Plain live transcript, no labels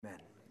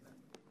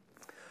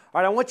All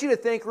right, I want you to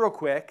think real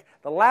quick,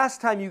 the last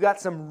time you got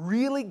some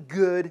really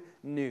good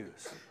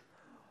news.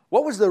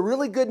 What was the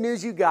really good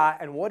news you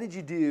got, and what did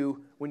you do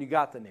when you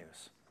got the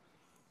news?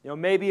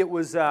 Maybe it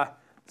was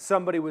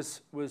somebody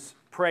was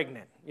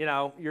pregnant.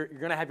 You're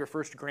going to have your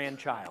first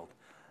grandchild.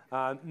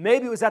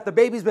 Maybe it was that the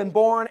baby's been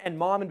born and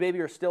mom and baby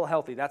are still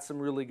healthy. That's some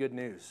really good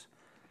news.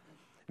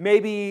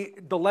 Maybe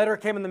the letter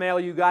came in the mail,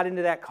 you got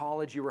into that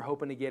college you were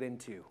hoping to get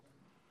into.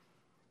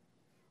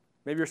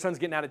 Maybe your son's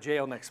getting out of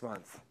jail next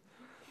month.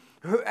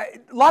 A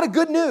lot of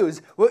good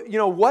news. What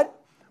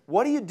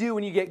do you do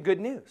when you get good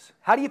news?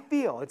 How do you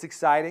feel? It's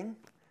exciting.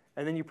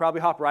 And then you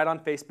probably hop right on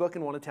Facebook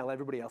and want to tell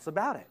everybody else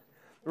about it.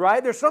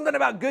 Right? There's something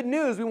about good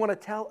news we want to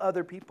tell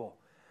other people.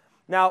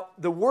 Now,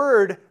 the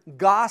word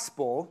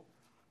gospel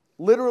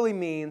literally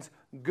means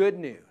good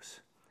news.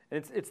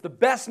 And it's the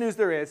best news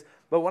there is.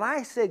 But when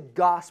I say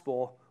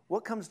gospel,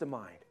 what comes to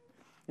mind?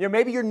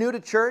 Maybe you're new to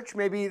church.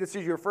 Maybe this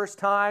is your first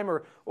time,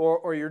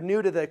 or you're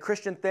new to the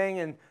Christian thing,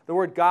 and the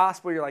word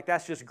gospel, you're like,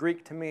 that's just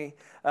Greek to me.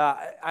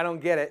 I don't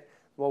get it.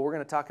 Well, we're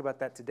going to talk about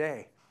that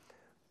today.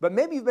 But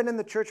maybe you've been in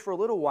the church for a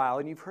little while,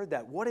 and you've heard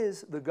that. What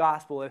is the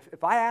gospel?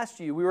 If I asked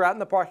you, we were out in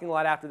the parking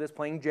lot after this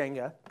playing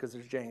Jenga, because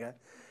there's Jenga,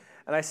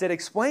 and I said,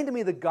 explain to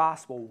me the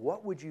gospel,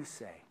 what would you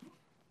say?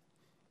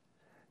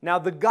 Now,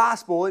 the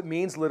gospel, it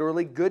means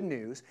literally good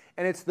news,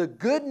 and it's the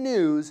good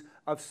news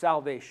of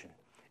salvation.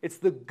 It's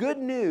the good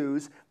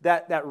news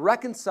that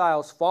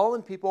reconciles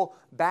fallen people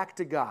back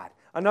to God.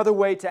 Another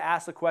way to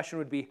ask the question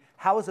would be,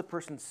 how is a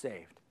person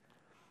saved?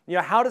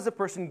 How does a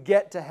person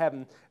get to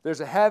heaven?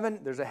 There's a heaven,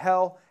 there's a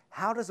hell.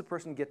 How does a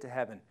person get to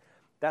heaven?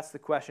 That's the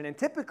question. And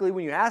typically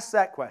when you ask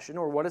that question,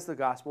 or what is the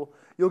gospel,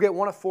 you'll get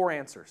one of four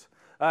answers.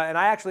 And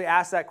I actually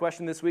asked that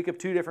question this week of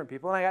two different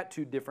people, and I got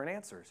two different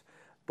answers.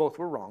 Both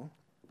were wrong.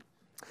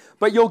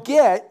 But you'll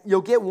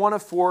get one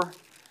of four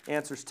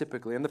answers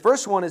typically. And the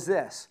first one is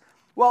this.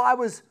 Well, I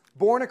was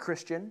born a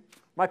Christian.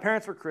 My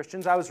parents were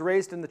Christians. I was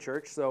raised in the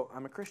church, so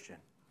I'm a Christian.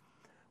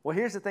 Well,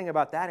 here's the thing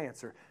about that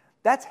answer.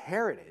 That's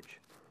heritage.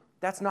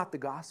 That's not the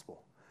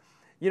gospel.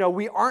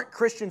 We aren't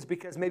Christians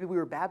because maybe we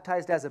were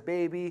baptized as a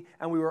baby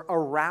and we were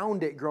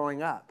around it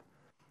growing up.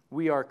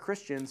 We are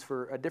Christians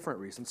for a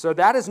different reason. So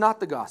that is not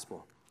the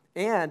gospel.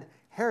 And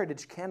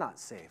heritage cannot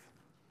save.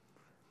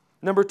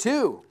 Number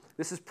two,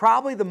 this is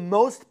probably the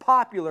most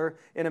popular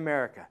in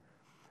America.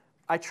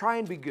 I try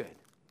and be good.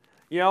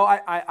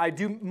 I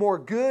do more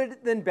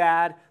good than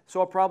bad, so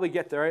I'll probably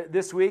get there.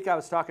 This week I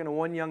was talking to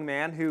one young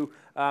man who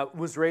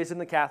was raised in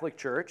the Catholic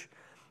Church.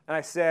 And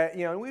I said,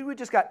 we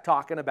just got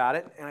talking about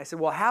it. And I said,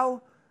 well,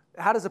 how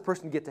does a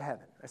person get to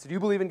heaven? I said, do you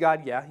believe in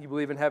God? Yeah. You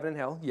believe in heaven and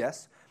hell?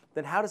 Yes.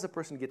 Then how does a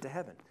person get to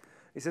heaven?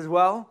 He says,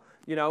 well,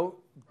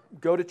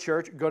 go to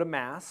church, go to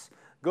Mass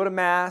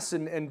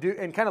and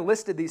kind of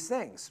listed these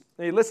things.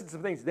 And he listed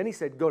some things. Then he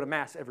said, go to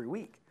Mass every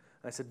week.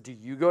 And I said, do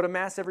you go to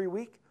Mass every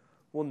week?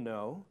 Well,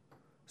 no.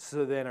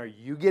 So then are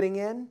you getting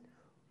in?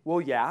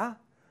 Well, yeah,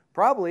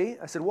 probably.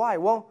 I said, why?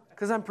 Well,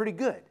 because I'm pretty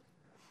good.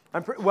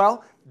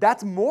 Well,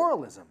 that's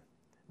moralism.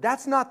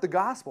 That's not the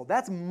gospel.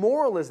 That's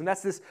moralism.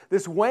 That's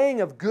this weighing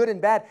of good and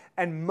bad.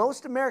 And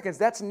most Americans,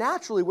 that's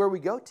naturally where we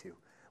go to.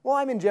 Well,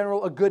 I'm in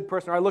general a good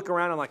person. Or I look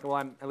around and I'm like, well,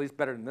 I'm at least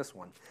better than this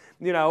one.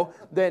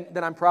 Then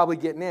I'm probably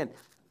getting in.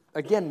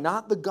 Again,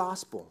 not the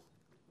gospel.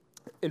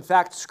 In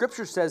fact,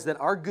 Scripture says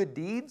that our good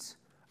deeds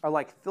are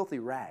like filthy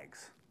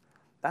rags.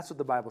 That's what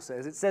the Bible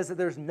says. It says that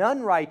there's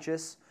none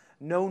righteous,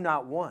 no,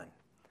 not one. It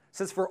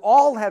says, for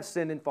all have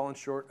sinned and fallen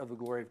short of the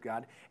glory of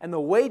God, and the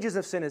wages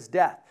of sin is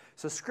death.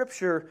 So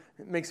Scripture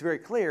makes very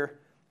clear,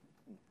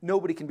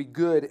 nobody can be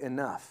good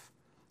enough.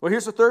 Well,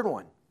 here's the third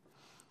one.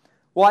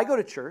 Well, I go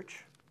to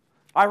church.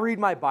 I read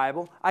my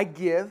Bible. I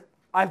give.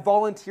 I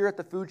volunteer at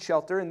the food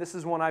shelter, and this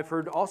is one I've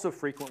heard also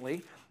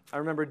frequently. I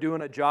remember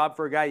doing a job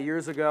for a guy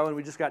years ago, and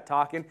we just got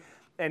talking,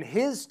 and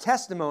his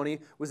testimony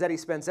was that he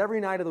spends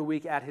every night of the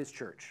week at his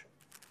church.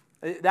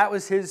 That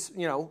was his,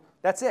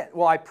 that's it.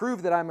 Well, I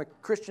proved that I'm a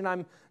Christian.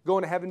 I'm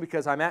going to heaven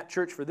because I'm at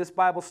church for this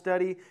Bible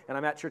study, and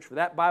I'm at church for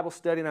that Bible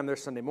study, and I'm there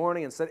Sunday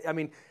morning.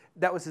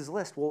 That was his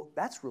list. Well,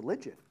 that's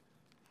religion.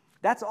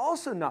 That's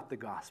also not the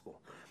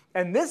gospel.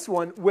 And this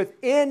one,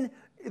 within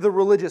the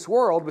religious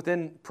world,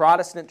 within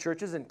Protestant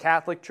churches and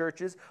Catholic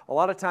churches, a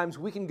lot of times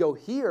we can go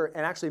here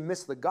and actually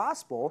miss the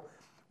gospel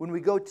when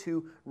we go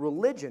to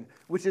religion,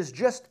 which is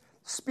just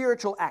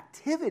spiritual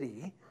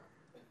activity.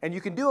 And you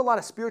can do a lot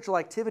of spiritual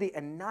activity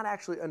and not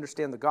actually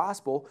understand the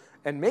gospel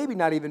and maybe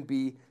not even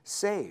be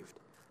saved.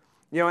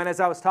 And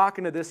as I was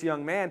talking to this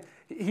young man,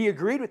 he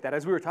agreed with that.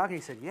 As we were talking,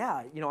 he said,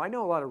 yeah, I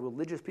know a lot of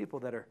religious people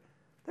they're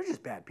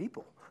just bad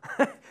people.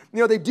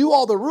 They do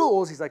all the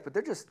rules. He's like, but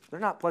they're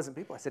not pleasant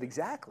people. I said,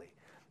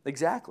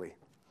 exactly.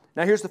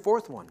 Now here's the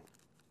fourth one,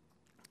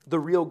 the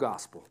real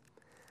gospel.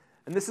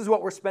 And this is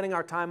what we're spending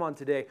our time on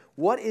today.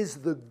 What is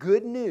the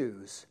good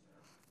news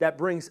that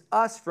brings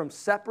us from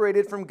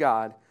separated from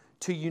God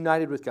to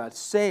united with God,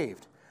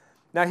 saved?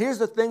 Now here's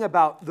the thing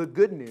about the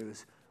good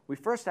news. We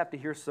first have to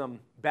hear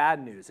some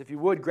bad news. If you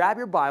would, grab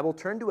your Bible,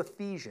 turn to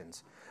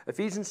Ephesians.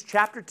 Ephesians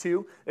chapter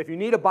 2. If you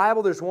need a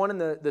Bible, there's one in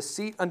the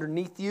seat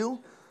underneath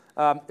you.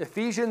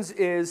 Ephesians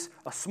is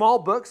a small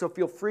book, so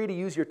feel free to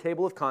use your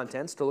table of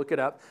contents to look it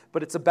up,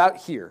 but it's about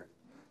here.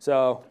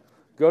 So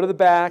go to the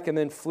back and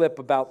then flip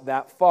about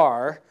that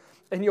far,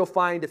 and you'll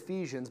find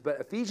Ephesians. But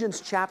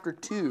Ephesians chapter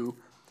 2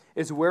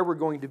 is where we're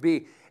going to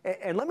be.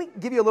 And let me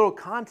give you a little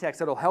context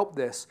that'll help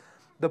this.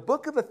 The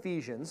book of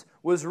Ephesians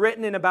was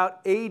written in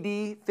about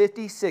AD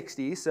 50,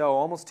 60, so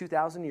almost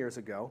 2,000 years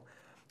ago,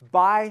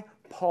 by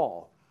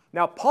Paul.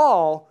 Now,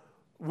 Paul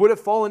would have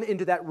fallen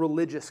into that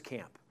religious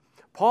camp.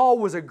 Paul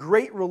was a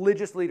great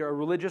religious leader, a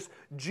religious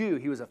Jew.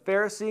 He was a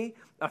Pharisee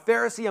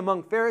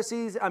among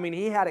Pharisees. I mean,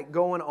 he had it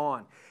going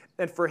on.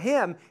 And for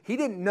him, he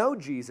didn't know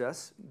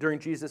Jesus during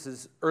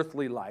Jesus'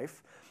 earthly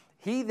life.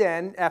 He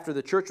then, after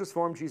the church was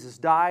formed, Jesus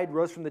died,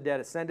 rose from the dead,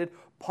 ascended.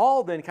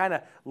 Paul then kind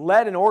of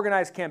led an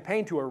organized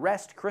campaign to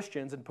arrest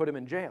Christians and put them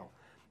in jail.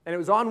 And it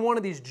was on one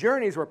of these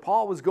journeys where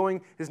Paul was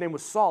going, his name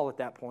was Saul at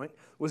that point,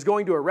 was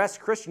going to arrest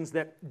Christians,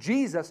 that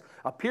Jesus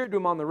appeared to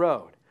him on the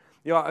road.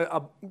 You know,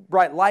 a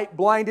bright light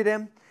blinded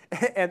him,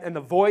 and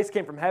the voice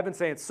came from heaven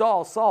saying,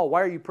 Saul, Saul,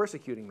 why are you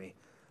persecuting me?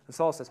 And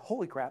Saul says,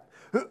 holy crap,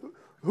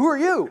 who are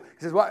you?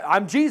 He says, well,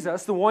 I'm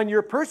Jesus, the one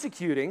you're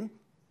persecuting.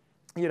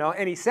 You know,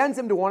 and he sends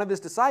him to one of his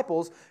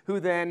disciples who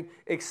then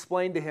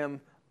explained to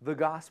him the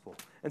gospel.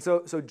 And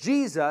so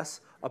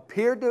Jesus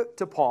appeared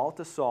to Paul,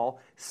 to Saul,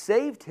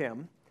 saved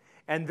him,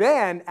 and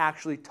then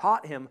actually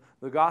taught him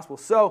the gospel.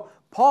 So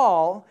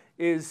Paul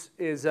is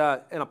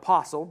an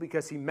apostle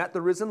because he met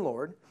the risen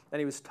Lord, and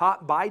he was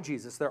taught by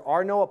Jesus. There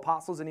are no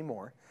apostles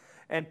anymore.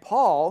 And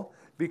Paul,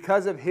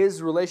 because of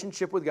his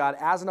relationship with God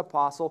as an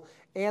apostle,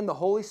 and the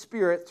Holy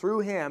Spirit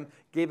through him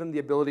gave him the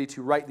ability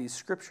to write these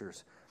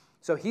scriptures.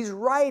 So he's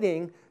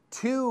writing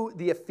to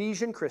the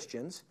Ephesian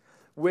Christians,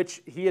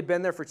 which he had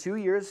been there for 2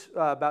 years,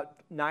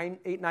 about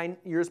 9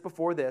 years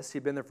before this.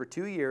 He'd been there for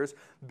 2 years,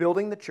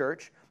 building the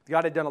church.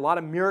 God had done a lot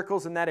of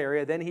miracles in that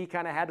area. Then he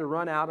kind of had to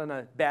run out on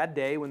a bad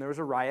day when there was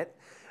a riot.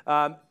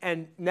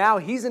 And now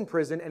he's in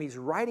prison, and he's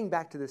writing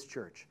back to this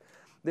church.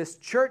 This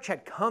church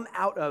had come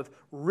out of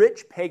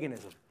rich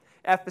paganism.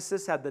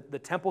 Ephesus had the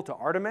temple to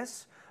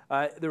Artemis.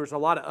 There was a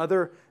lot of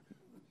other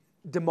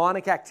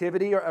demonic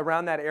activity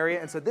around that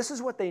area. And so this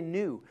is what they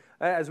knew.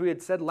 As we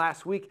had said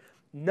last week,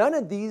 none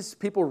of these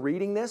people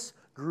reading this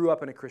grew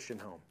up in a Christian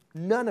home.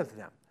 None of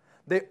them.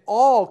 They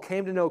all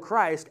came to know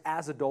Christ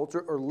as adults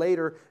or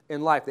later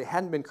in life. They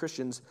hadn't been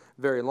Christians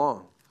very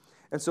long.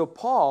 And so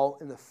Paul,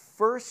 in the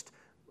first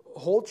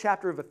whole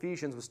chapter of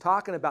Ephesians, was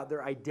talking about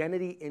their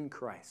identity in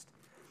Christ.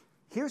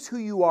 Here's who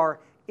you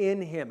are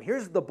in Him.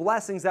 Here's the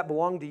blessings that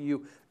belong to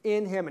you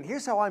in Him. And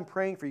here's how I'm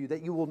praying for you,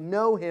 that you will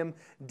know Him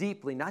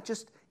deeply, not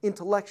just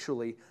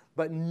intellectually,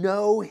 but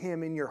know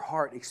Him in your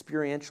heart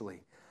experientially.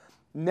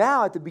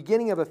 Now, at the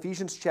beginning of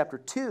Ephesians chapter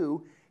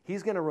 2,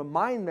 he's going to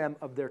remind them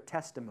of their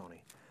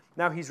testimony.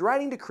 Now, he's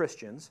writing to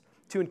Christians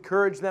to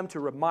encourage them, to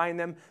remind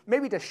them,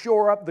 maybe to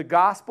shore up the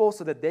gospel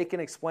so that they can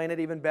explain it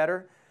even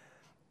better.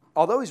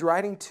 Although he's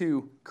writing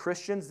to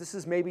Christians, this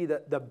is maybe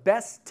the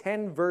best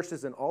 10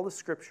 verses in all the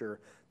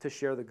Scripture to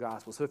share the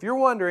gospel. So if you're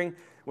wondering,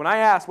 when I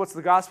asked what's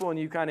the gospel, and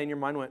you kind of in your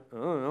mind went, I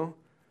don't know,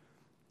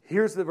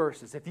 here's the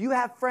verses. If you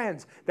have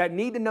friends that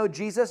need to know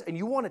Jesus and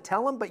you want to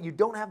tell them, but you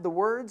don't have the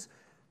words,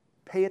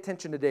 pay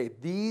attention today.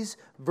 These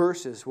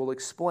verses will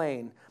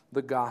explain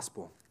the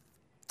gospel.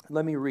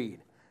 Let me read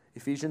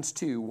Ephesians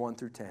 2, 1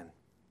 through 10.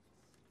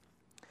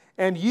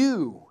 And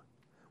you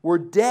were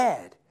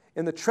dead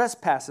in the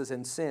trespasses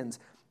and sins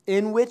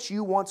in which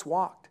you once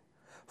walked,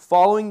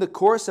 following the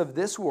course of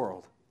this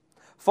world,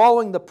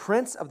 following the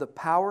prince of the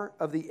power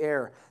of the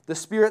air, the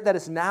spirit that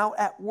is now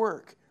at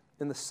work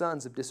in the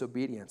sons of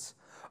disobedience,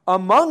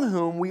 among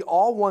whom we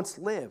all once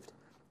lived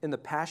in the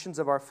passions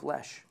of our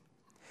flesh,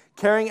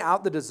 carrying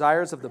out the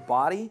desires of the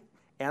body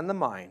and the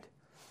mind,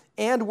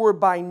 and were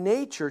by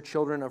nature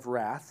children of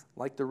wrath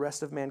like the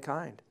rest of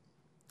mankind.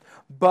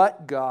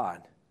 But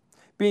God,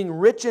 being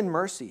rich in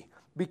mercy,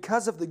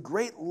 because of the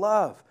great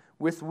love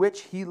with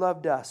which He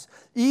loved us,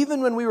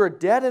 even when we were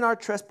dead in our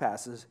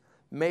trespasses,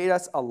 made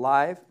us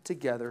alive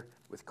together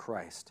with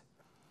Christ.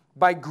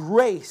 By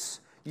grace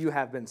you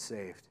have been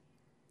saved,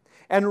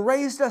 and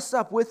raised us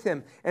up with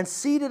Him, and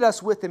seated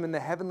us with Him in the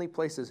heavenly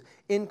places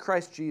in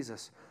Christ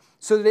Jesus,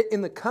 so that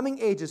in the coming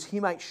ages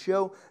He might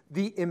show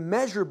the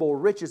immeasurable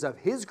riches of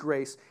His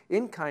grace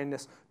in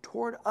kindness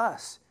toward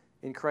us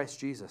in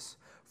Christ Jesus.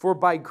 For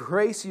by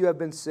grace you have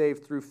been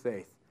saved through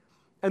faith.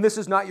 And this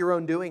is not your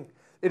own doing.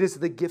 It is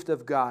the gift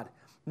of God,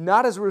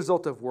 not as a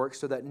result of works,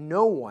 so that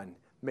no one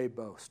may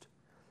boast.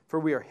 For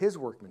we are His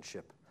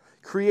workmanship,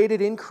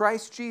 created in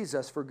Christ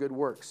Jesus for good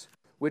works,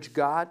 which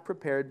God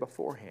prepared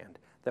beforehand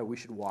that we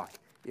should walk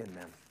in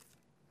them.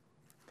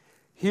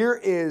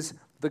 Here is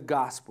the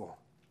gospel.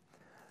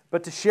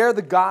 But to share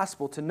the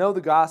gospel, to know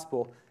the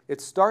gospel, it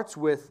starts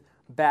with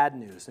bad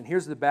news. And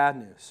here's the bad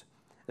news.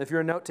 If you're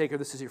a note taker,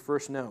 this is your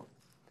first note.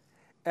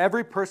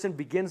 Every person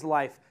begins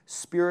life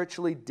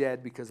spiritually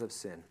dead because of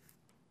sin.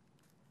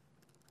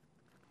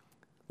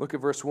 Look at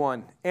verse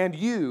 1. And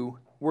you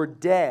were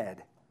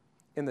dead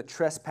in the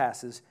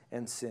trespasses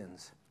and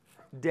sins.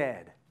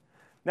 Dead.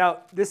 Now,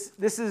 this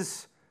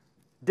is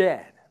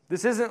dead.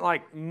 This isn't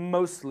like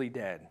mostly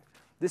dead.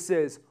 This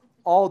is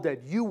all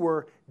dead. You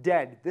were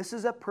dead. This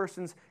is a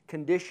person's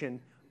condition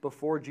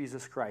before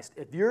Jesus Christ.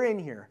 If you're in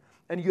here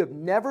and you have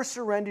never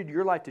surrendered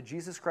your life to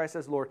Jesus Christ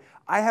as Lord,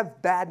 I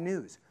have bad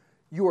news.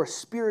 You are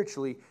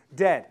spiritually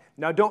dead.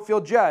 Now, don't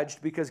feel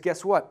judged, because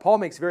guess what? Paul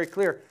makes very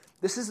clear,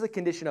 this is the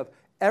condition of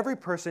every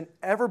person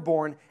ever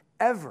born,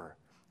 ever.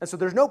 And so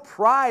there's no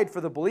pride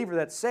for the believer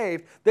that's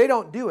saved. They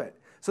don't do it.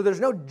 So there's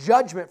no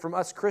judgment from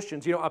us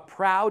Christians. You know, a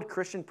proud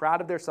Christian, proud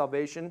of their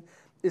salvation,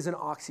 is an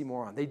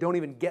oxymoron. They don't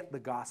even get the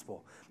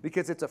gospel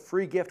because it's a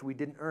free gift we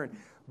didn't earn.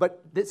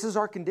 But this is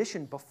our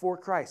condition before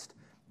Christ.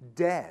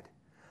 Dead.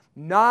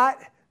 Not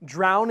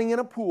drowning in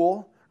a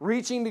pool,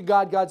 reaching to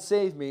God, God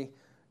save me.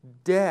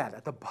 Dead.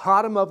 At the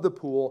bottom of the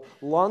pool,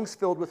 lungs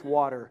filled with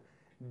water.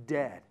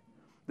 Dead.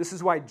 This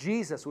is why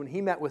Jesus, when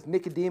he met with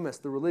Nicodemus,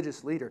 the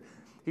religious leader,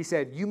 he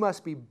said, you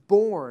must be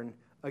born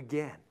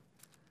again.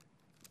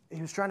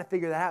 He was trying to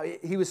figure that out.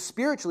 He was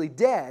spiritually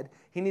dead.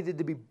 He needed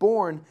to be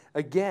born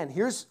again.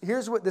 Here's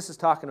what this is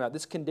talking about,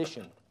 this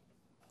condition.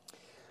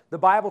 The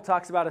Bible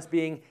talks about us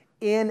being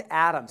in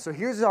Adam. So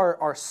here's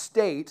our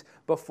state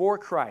before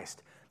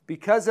Christ.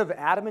 Because of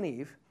Adam and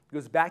Eve, it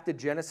goes back to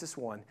Genesis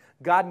 1,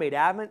 God made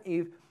Adam and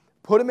Eve,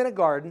 put them in a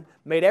garden,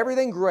 made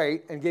everything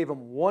great, and gave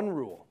them one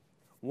rule,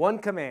 one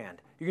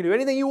command. You can do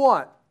anything you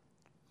want.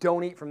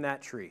 Don't eat from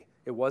that tree.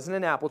 It wasn't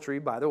an apple tree,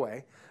 by the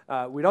way.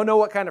 We don't know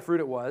what kind of fruit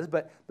it was,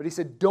 but he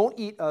said, don't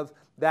eat of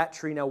that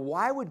tree. Now,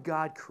 why would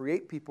God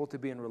create people to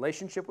be in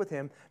relationship with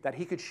him that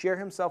he could share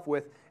himself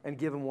with and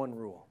give them one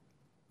rule?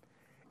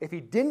 If he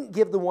didn't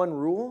give the one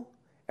rule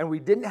and we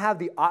didn't have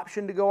the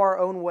option to go our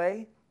own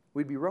way,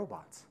 we'd be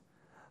robots.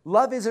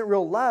 Love isn't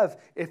real love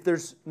if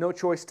there's no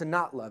choice to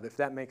not love, if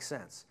that makes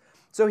sense.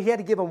 So he had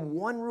to give them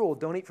one rule,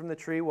 don't eat from the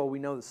tree. Well, we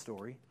know the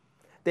story.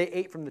 They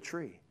ate from the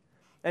tree.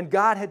 And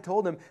God had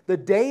told them, the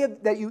day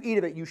that you eat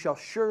of it, you shall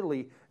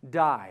surely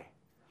die.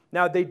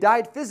 Now, they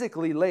died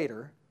physically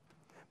later,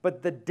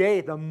 but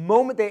the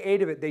moment they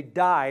ate of it, they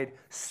died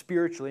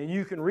spiritually. And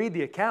you can read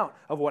the account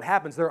of what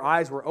happens. Their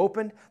eyes were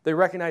opened. They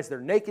recognized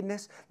their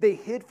nakedness. They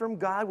hid from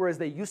God, whereas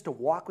they used to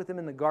walk with him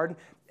in the garden.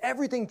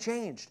 Everything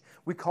changed.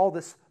 We call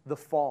this the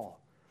fall.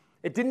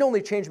 It didn't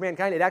only change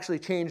mankind, it actually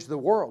changed the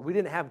world. We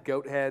didn't have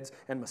goat heads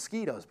and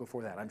mosquitoes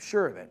before that, I'm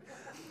sure of it.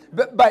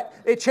 But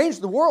it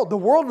changed the world. The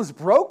world was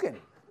broken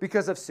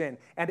because of sin.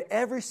 And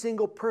every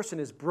single person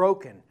is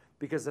broken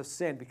because of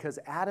sin, because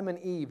Adam and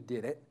Eve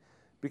did it,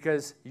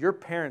 because your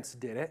parents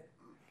did it,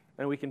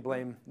 and we can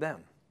blame them.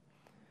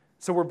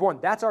 So we're born.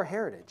 That's our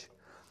heritage.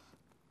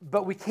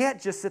 But we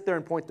can't just sit there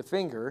and point the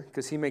finger,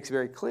 because he makes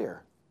very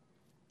clear.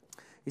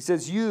 He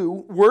says,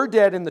 you were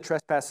dead in the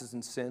trespasses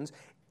and sins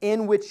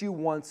in which you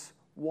once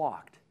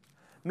walked.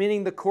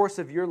 Meaning the course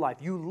of your life.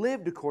 You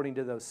lived according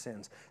to those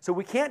sins. So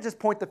we can't just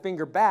point the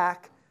finger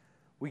back.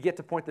 We get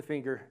to point the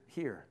finger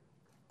here.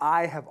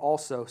 I have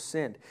also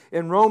sinned.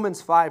 In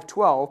Romans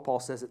 5:12, Paul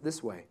says it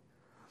this way.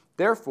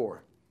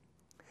 Therefore,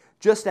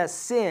 just as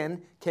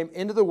sin came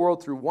into the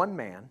world through one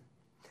man,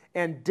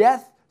 and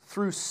death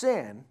through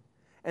sin,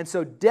 and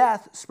so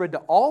death spread to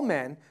all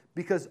men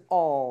because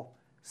all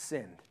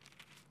sinned.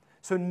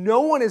 So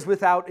no one is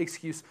without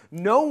excuse.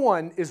 No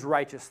one is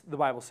righteous, the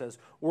Bible says.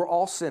 We're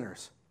all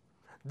sinners.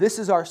 This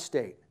is our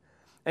state.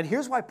 And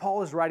here's why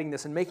Paul is writing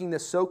this and making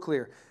this so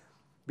clear.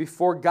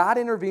 Before God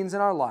intervenes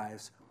in our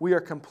lives, we are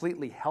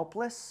completely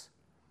helpless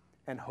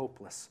and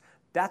hopeless.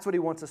 That's what he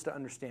wants us to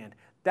understand.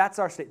 That's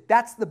our state.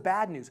 That's the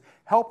bad news.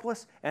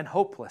 Helpless and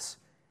hopeless.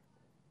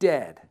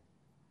 Dead.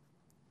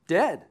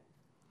 Dead.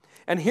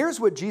 And here's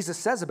what Jesus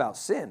says about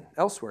sin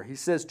elsewhere. He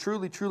says,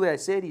 truly, truly, I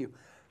say to you,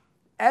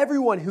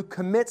 everyone who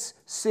commits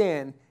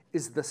sin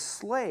is the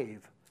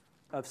slave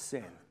of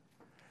sin.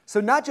 So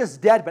not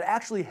just dead, but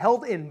actually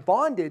held in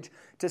bondage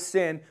to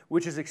sin,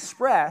 which is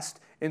expressed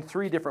in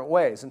three different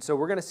ways. And so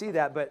we're going to see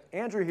that, but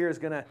Andrew here he's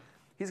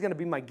going to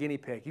be my guinea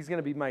pig. He's going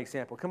to be my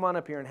example. Come on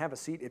up here and have a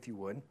seat if you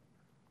would.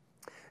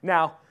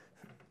 Now,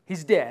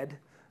 he's dead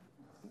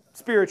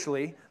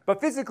spiritually, but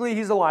physically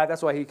he's alive.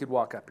 That's why he could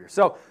walk up here.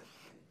 So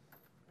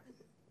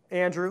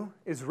Andrew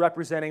is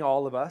representing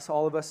all of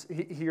us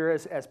here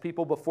as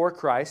people before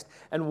Christ.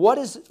 And what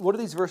do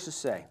these verses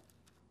say?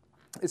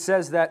 It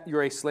says that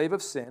you're a slave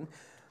of sin,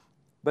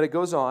 but it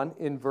goes on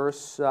in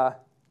verse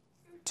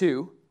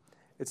 2.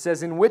 It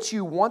says, in which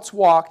you once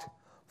walked,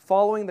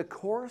 following the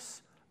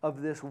course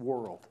of this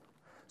world.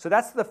 So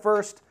that's the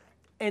first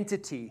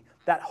entity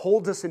that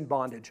holds us in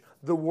bondage,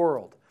 the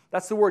world.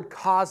 That's the word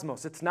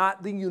cosmos. It's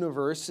not the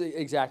universe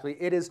exactly.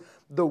 It is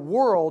the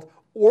world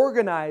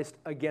organized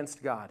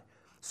against God.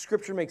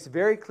 Scripture makes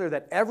very clear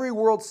that every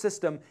world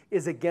system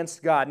is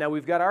against God. Now,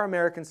 we've got our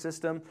American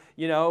system.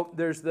 You know,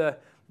 there's the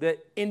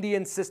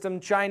Indian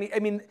system, Chinese. I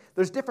mean,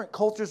 there's different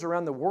cultures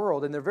around the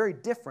world, and they're very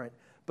different,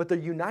 but they're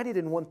united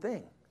in one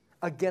thing,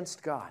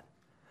 against God.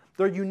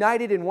 They're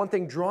united in one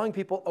thing, drawing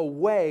people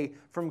away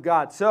from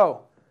God.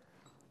 So,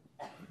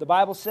 the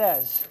Bible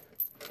says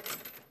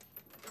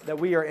that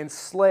we are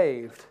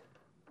enslaved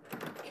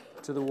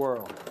to the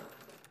world,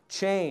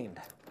 chained.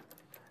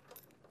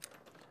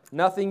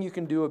 Nothing you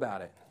can do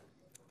about it.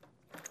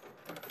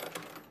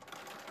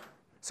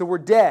 So we're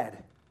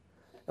dead,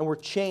 and we're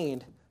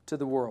chained to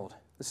the world.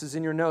 This is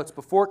in your notes.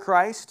 Before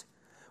Christ,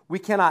 we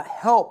cannot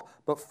help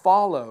but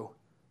follow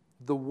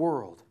the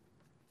world.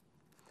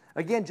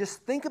 Again,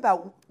 just think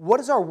about, what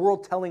is our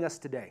world telling us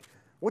today?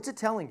 What's it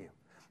telling you?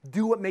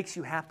 Do what makes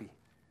you happy.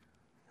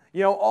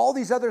 You know, all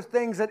these other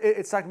things that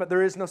it's talking about,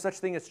 there is no such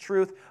thing as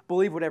truth.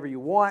 Believe whatever you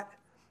want.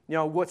 You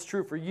know, what's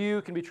true for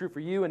you can be true for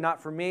you and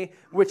not for me,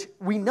 which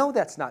we know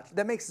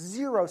that makes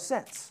zero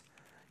sense.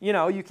 You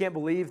know, you can't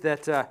believe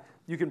that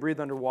you can breathe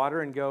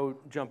underwater and go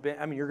jump in.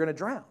 I mean, you're going to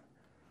drown.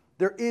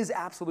 There is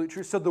absolute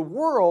truth. So the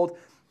world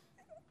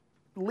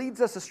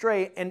leads us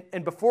astray,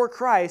 and before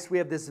Christ, we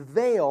have this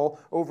veil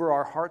over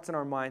our hearts and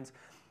our minds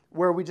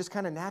where we just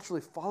kind of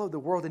naturally follow the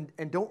world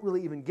and don't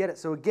really even get it.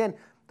 So again,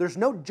 there's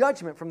no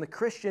judgment from the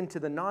Christian to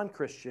the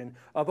non-Christian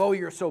of, oh,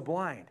 you're so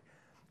blind.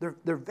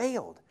 They're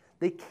veiled.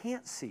 They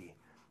can't see.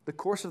 The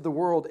course of the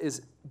world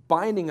is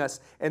binding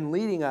us and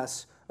leading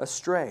us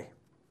astray.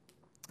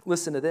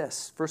 Listen to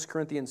this, 1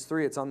 Corinthians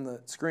 3, it's on the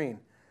screen. It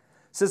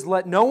says,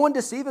 let no one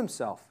deceive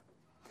himself.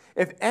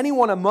 If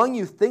anyone among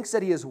you thinks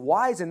that he is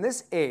wise in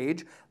this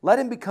age, let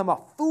him become a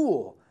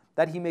fool,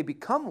 that he may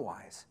become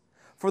wise.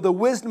 For the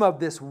wisdom of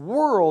this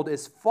world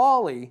is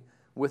folly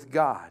with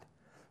God.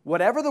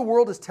 Whatever the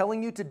world is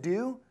telling you to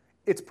do,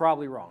 it's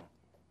probably wrong.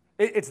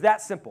 It's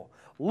that simple.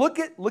 Look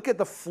at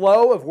the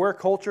flow of where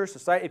culture,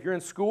 society, if you're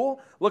in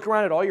school, look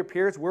around at all your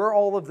peers, where are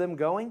all of them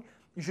going?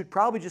 You should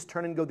probably just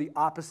turn and go the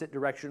opposite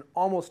direction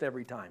almost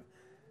every time,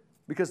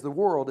 because the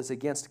world is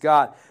against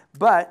God.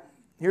 But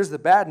here's the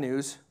bad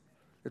news.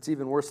 It's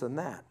even worse than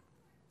that.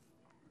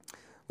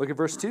 Look at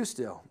verse 2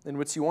 still. In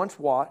which you once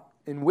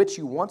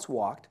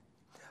walked,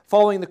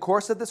 following the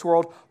course of this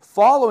world,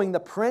 following the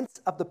prince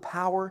of the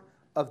power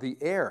of the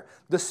air,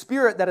 the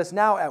spirit that is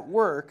now at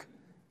work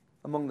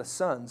among the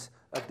sons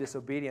of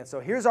disobedience.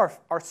 So here's our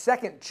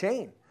second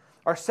chain,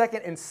 our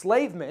second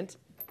enslavement.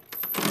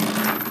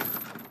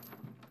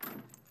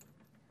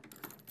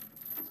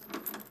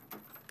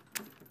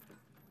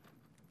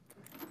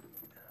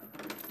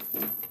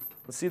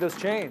 Let's see those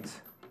chains.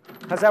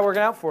 How's that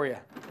working out for you?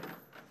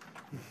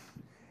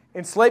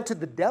 Enslaved to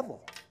the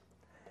devil.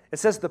 It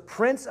says the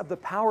prince of the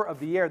power of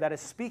the air. That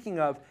is speaking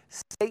of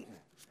Satan.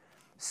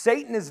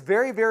 Satan is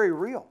very, very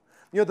real.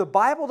 You know, the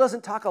Bible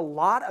doesn't talk a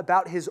lot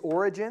about his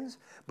origins,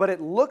 but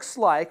it looks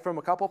like, from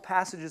a couple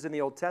passages in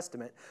the Old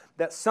Testament,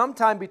 that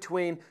sometime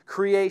between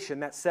creation,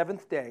 that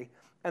seventh day,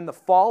 and the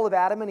fall of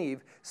Adam and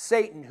Eve,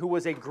 Satan, who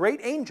was a great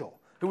angel,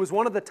 who was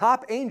one of the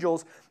top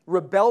angels,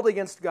 rebelled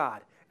against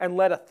God and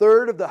led a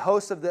third of the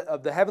hosts of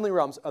the heavenly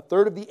realms, a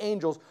third of the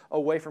angels,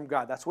 away from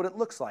God. That's what it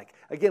looks like.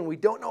 Again, we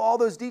don't know all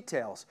those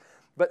details,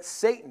 but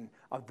Satan,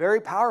 a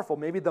very powerful,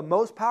 maybe the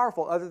most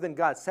powerful other than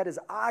God, set his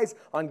eyes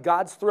on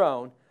God's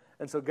throne,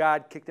 and so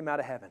God kicked him out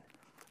of heaven.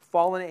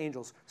 Fallen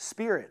angels,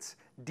 spirits,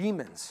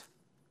 demons.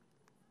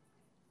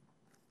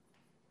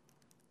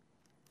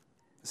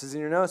 This is in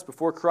your notes.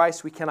 Before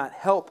Christ, we cannot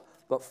help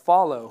but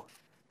follow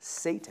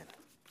Satan.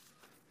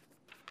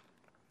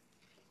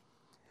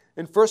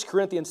 In 1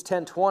 Corinthians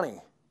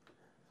 10:20,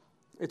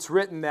 it's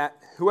written that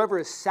whoever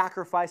is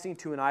sacrificing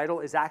to an idol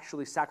is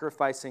actually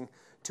sacrificing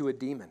to a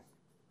demon.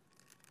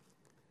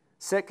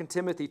 2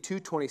 Timothy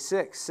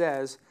 2:26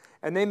 says,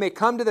 and they may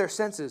come to their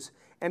senses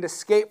and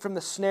escape from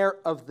the snare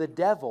of the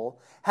devil,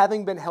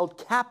 having been held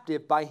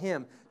captive by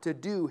him to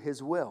do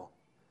his will.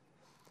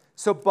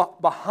 So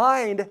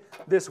behind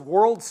this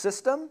world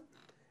system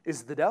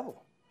is the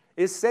devil,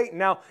 is Satan.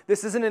 Now,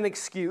 this isn't an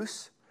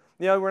excuse.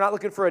 You know, we're not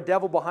looking for a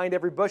devil behind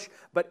every bush,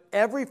 but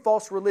every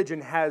false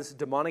religion has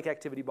demonic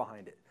activity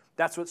behind it.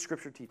 That's what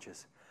Scripture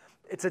teaches.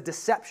 It's a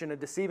deception, a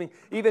deceiving.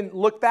 Even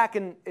look back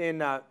in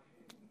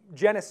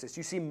Genesis,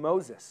 you see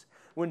Moses.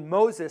 When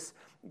Moses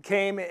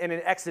came in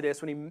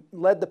Exodus, when he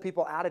led the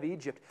people out of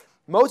Egypt,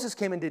 Moses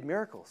came and did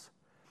miracles.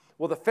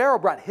 Well, the Pharaoh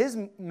brought his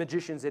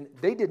magicians in.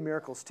 They did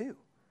miracles too.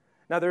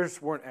 Now,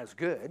 theirs weren't as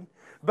good,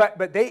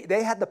 but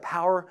they had the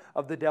power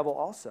of the devil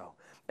also.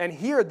 And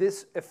here,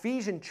 this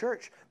Ephesian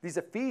church, these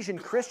Ephesian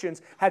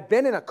Christians had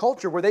been in a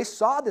culture where they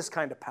saw this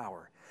kind of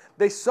power.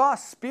 They saw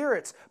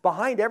spirits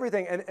behind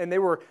everything, and they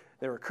were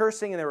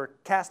cursing and they were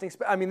casting.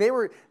 I mean,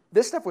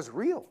 this stuff was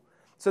real.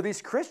 So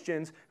these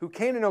Christians who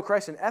came to know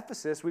Christ in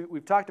Ephesus,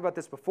 we've talked about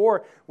this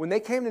before, when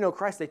they came to know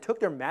Christ, they took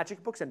their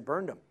magic books and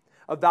burned them.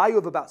 A value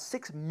of about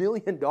 $6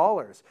 million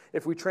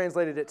if we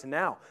translated it to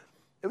now.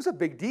 It was a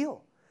big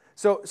deal.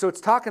 So it's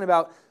talking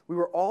about we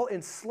were all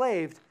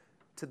enslaved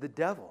to the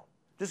devil,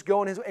 just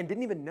going his way and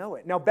didn't even know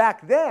it. Now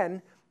back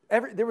then,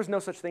 there was no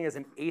such thing as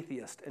an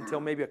atheist until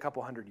maybe a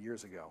couple hundred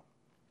years ago.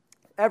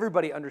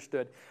 Everybody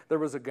understood there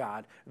was a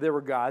God. There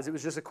were gods. It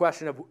was just a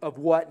question of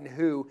what and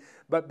who.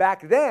 But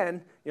back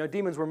then, you know,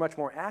 demons were much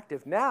more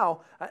active.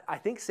 Now, I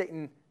think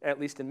Satan, at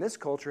least in this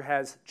culture,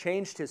 has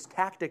changed his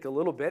tactic a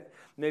little bit.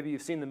 Maybe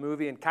you've seen the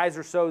movie, and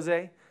Kaiser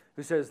Soze,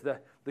 who says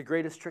the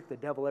greatest trick the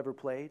devil ever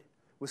played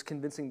was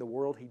convincing the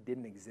world he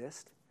didn't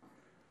exist.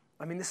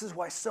 I mean, this is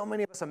why so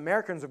many of us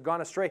Americans have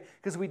gone astray,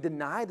 because we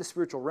deny the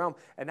spiritual realm,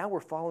 and now we're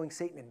following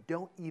Satan and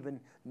don't even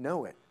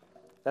know it.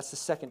 That's the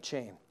second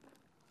chain.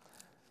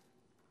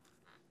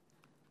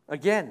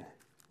 Again,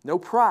 no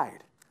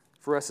pride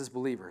for us as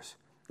believers.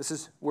 This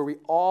is where we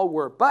all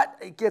were, but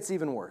it gets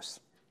even worse.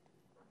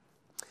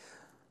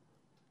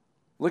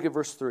 Look at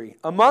verse 3.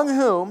 Among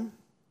whom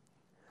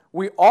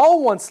we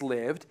all once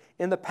lived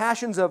in the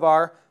passions of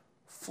our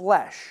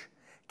flesh,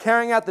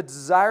 carrying out the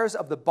desires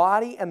of the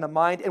body and the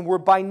mind, and were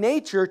by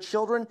nature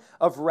children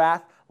of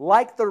wrath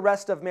like the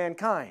rest of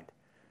mankind.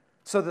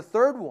 So the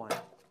third one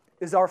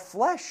is our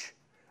flesh,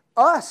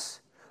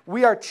 us.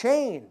 We are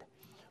chained.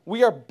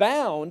 We are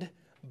bound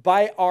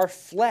by our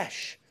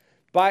flesh,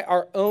 by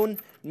our own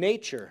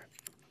nature.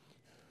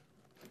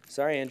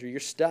 Sorry, Andrew, you're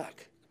stuck.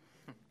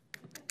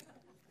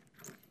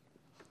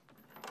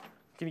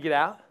 Can you get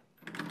out?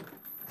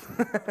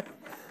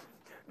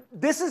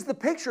 This is the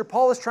picture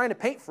Paul is trying to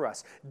paint for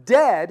us.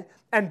 Dead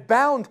and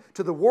bound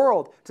to the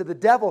world, to the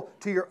devil,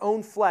 to your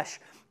own flesh.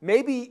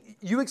 Maybe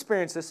you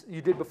experienced this.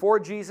 You did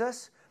before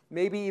Jesus.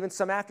 Maybe even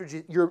some after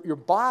Jesus. Your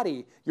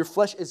body, your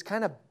flesh is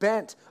kind of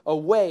bent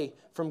away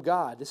from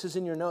God. This is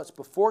in your notes.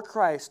 Before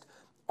Christ,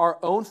 our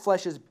own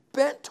flesh is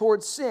bent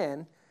towards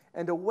sin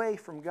and away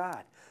from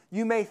God.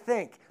 You may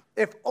think,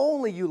 if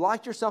only you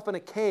locked yourself in a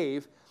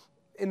cave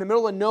in the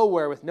middle of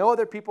nowhere with no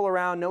other people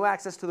around, no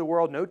access to the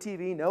world, no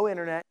TV, no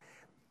internet,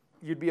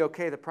 you'd be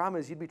okay. The problem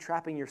is you'd be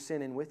trapping your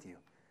sin in with you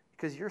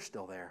because you're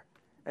still there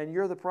and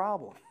you're the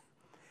problem.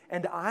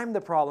 And I'm the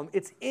problem.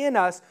 It's in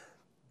us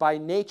by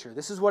nature.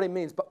 This is what it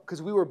means,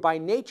 because we were by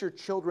nature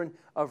children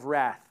of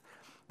wrath.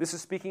 This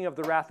is speaking of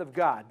the wrath of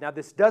God. Now,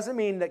 this doesn't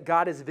mean that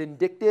God is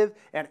vindictive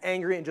and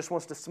angry and just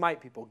wants to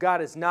smite people.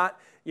 God is not,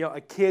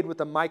 a kid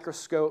with a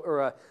microscope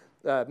or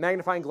a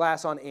magnifying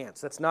glass on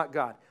ants. That's not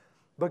God.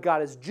 But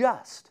God is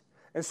just.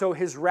 And so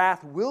his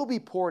wrath will be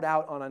poured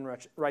out on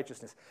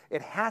unrighteousness.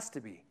 It has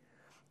to be.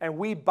 And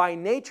we, by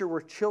nature,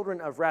 were children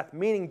of wrath,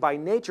 meaning by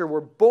nature,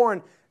 we're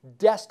born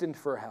destined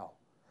for hell.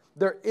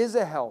 There is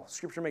a hell,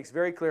 Scripture makes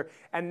very clear,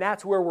 and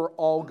that's where we're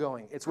all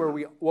going. It's where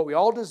what we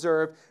all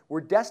deserve,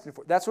 we're destined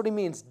for. That's what he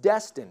means,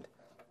 destined.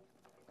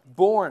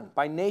 Born,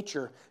 by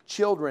nature,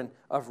 children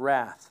of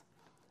wrath.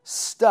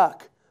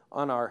 Stuck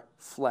on our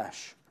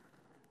flesh.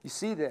 You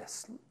see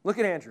this? Look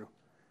at Andrew.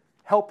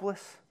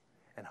 Helpless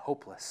and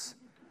hopeless.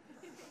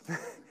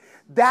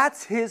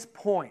 That's his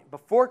point.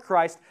 Before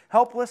Christ,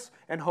 helpless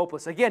and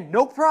hopeless. Again,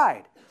 no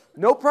pride.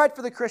 No pride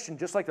for the Christian,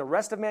 just like the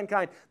rest of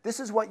mankind. This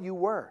is what you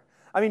were.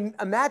 I mean,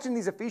 imagine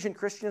these Ephesian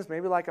Christians,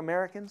 maybe like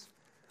Americans,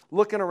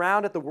 looking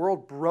around at the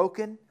world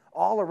broken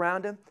all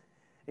around him.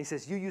 And he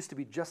says, you used to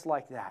be just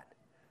like that.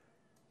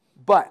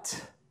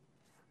 But,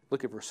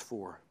 look at verse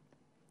 4.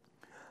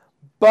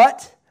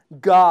 But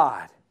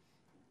God.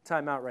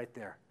 Time out right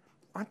there.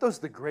 Aren't those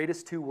the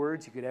greatest two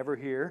words you could ever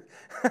hear?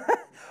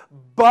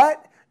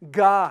 But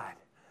God.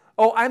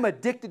 Oh, I'm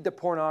addicted to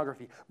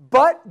pornography.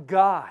 But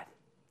God.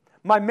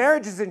 My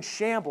marriage is in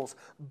shambles.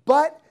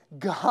 But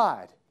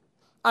God.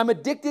 I'm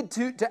addicted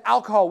to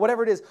alcohol,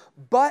 whatever it is.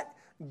 But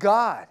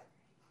God.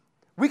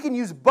 We can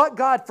use but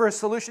God for a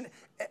solution,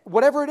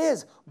 whatever it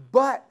is.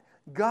 But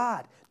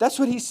God. That's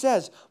what he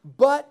says.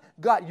 But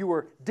God. You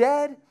were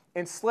dead,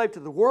 enslaved to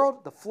the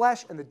world, the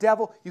flesh, and the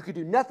devil. You could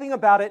do nothing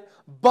about it.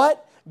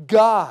 But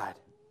God.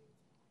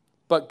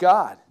 But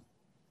God.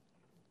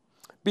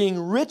 Being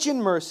rich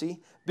in mercy,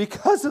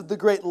 because of the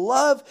great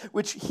love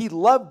which he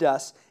loved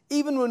us,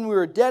 even when we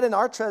were dead in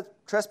our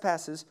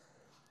trespasses,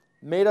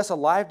 made us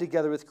alive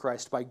together with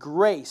Christ. By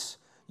grace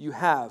you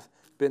have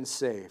been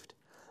saved.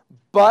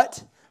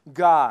 But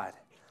God.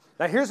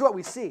 Now here's what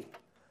we see.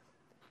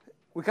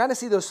 We kind of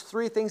see those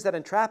three things that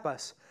entrap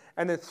us,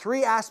 and the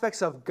three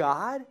aspects of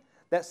God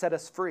that set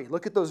us free.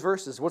 Look at those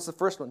verses. What's the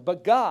first one?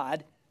 But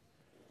God,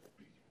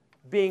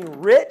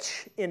 being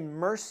rich in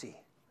mercy.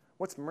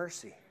 What's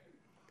mercy?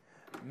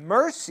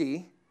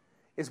 Mercy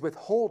is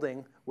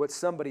withholding what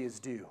somebody is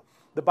due.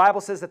 The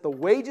Bible says that the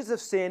wages of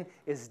sin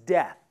is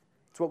death.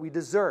 It's what we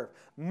deserve.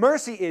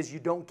 Mercy is you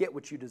don't get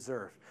what you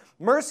deserve.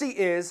 Mercy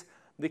is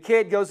the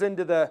kid goes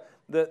into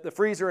the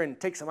freezer and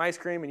takes some ice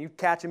cream and you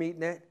catch them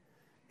eating it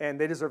and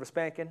they deserve a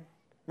spanking.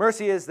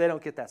 Mercy is they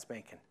don't get that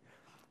spanking.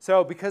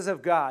 So because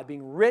of God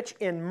being rich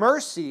in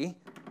mercy,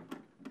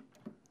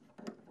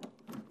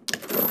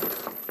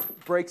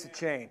 breaks a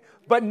chain.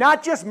 But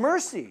not just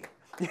mercy.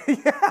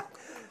 Yeah.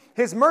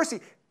 His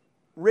mercy,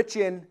 rich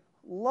in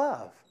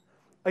love.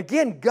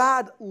 Again,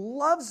 God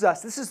loves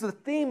us. This is the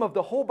theme of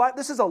the whole Bible.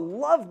 This is a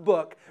love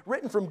book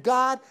written from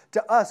God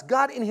to us.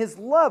 God in his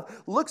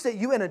love looks at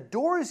you and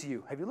adores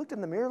you. Have you looked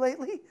in the mirror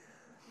lately?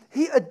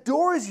 He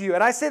adores you.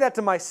 And I say that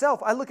to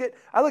myself. I look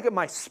at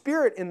my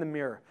spirit in the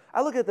mirror.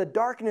 I look at the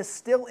darkness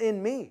still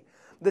in me.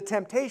 The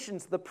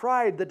temptations, the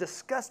pride, the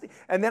disgusting.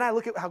 And then I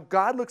look at how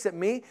God looks at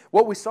me.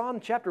 What we saw in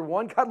chapter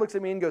 1, God looks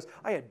at me and goes,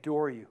 I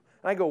adore you.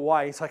 And I go,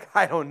 why? He's like,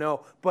 I don't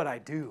know, but I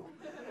do.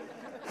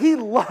 He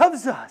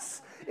loves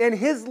us. In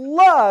his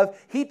love,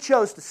 he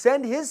chose to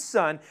send his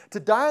son to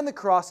die on the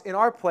cross in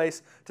our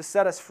place to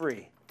set us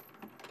free.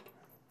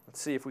 Let's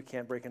see if we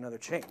can't break another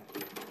chain.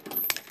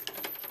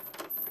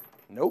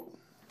 Nope.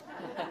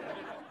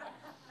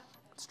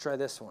 Let's try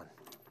this one.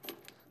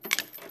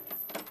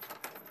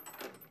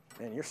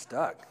 Man, you're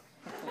stuck.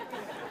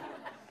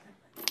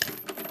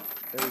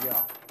 There we go.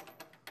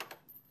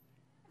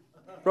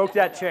 Broke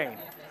that chain.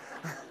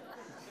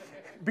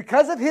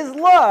 Because of his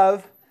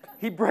love,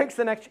 he breaks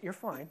the next. You're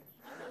fine.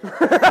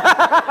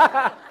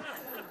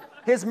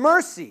 His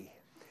mercy,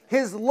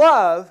 his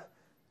love,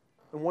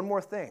 and one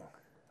more thing.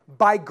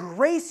 By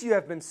grace you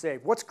have been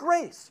saved. What's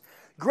grace?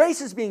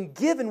 Grace is being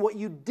given what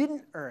you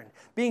didn't earn,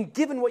 being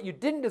given what you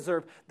didn't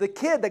deserve. The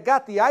kid that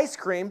got the ice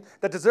cream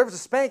that deserves a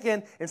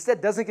spanking instead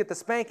doesn't get the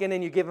spanking,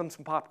 and you give him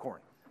some popcorn.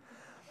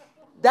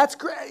 That's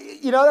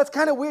great. You know, that's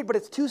kind of weird, but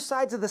it's two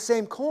sides of the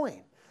same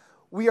coin.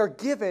 We are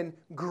given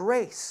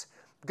grace.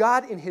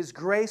 God, in his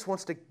grace,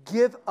 wants to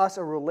give us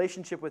a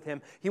relationship with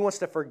him. He wants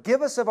to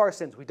forgive us of our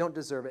sins. We don't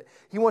deserve it.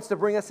 He wants to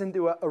bring us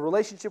into a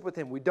relationship with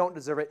him. We don't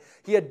deserve it.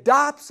 He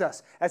adopts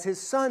us as his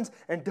sons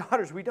and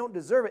daughters. We don't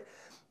deserve it.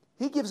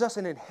 He gives us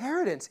an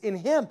inheritance in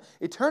him,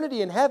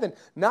 eternity in heaven,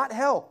 not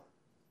hell.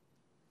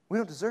 We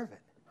don't deserve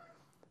it.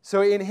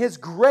 So in his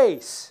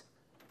grace,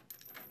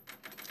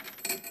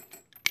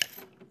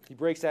 he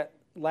breaks that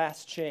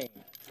last chain.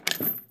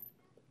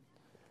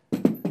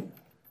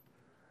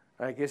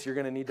 I guess you're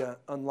going to need to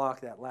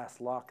unlock that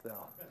last lock,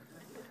 though.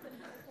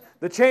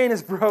 The chain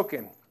is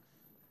broken.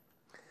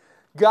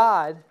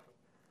 God,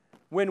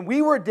 when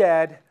we were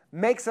dead,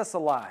 makes us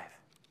alive,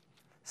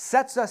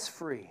 sets us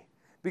free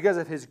because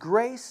of his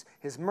grace,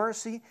 his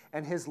mercy,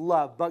 and his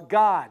love. But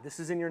God, this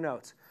is in your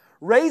notes,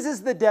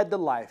 raises the dead to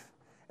life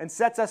and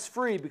sets us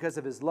free because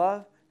of his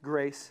love,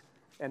 grace,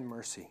 and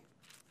mercy.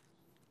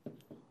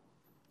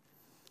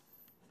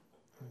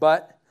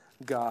 But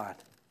God.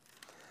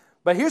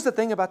 But here's the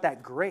thing about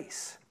that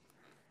grace.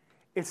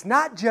 It's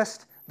not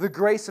just the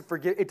grace of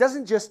forgiveness. It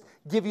doesn't just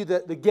give you the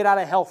get out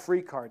of hell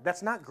free card.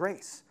 That's not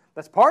grace.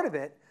 That's part of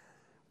it.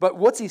 But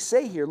what's he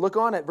say here? Look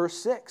on at verse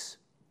 6.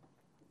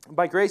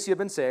 By grace you have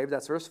been saved,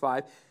 that's verse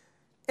 5,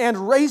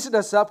 and raised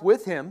us up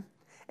with him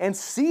and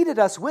seated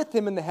us with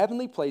him in the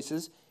heavenly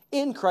places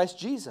in Christ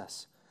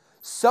Jesus,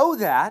 so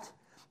that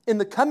in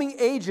the coming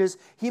ages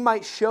he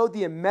might show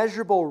the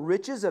immeasurable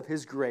riches of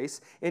his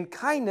grace in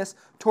kindness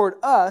toward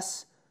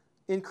us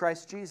in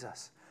Christ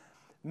Jesus.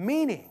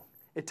 Meaning,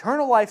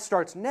 eternal life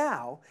starts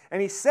now,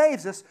 and he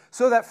saves us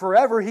so that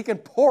forever he can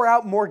pour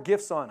out more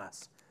gifts on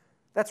us.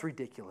 That's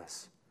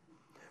ridiculous.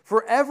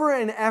 Forever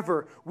and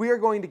ever, we are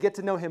going to get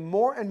to know him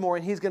more and more,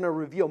 and he's going to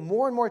reveal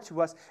more and more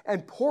to us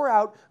and pour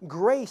out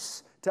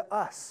grace to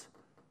us.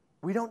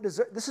 We don't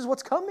deserve. This is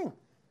what's coming.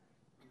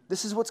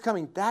 This is what's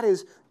coming. That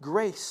is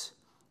grace.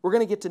 We're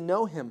going to get to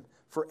know him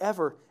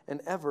forever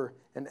and ever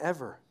and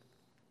ever.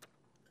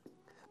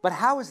 But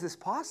how is this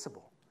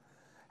possible?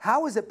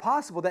 How is it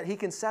possible that he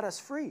can set us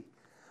free?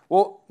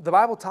 Well, the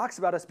Bible talks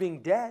about us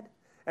being dead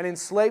and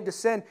enslaved to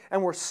sin,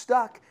 and we're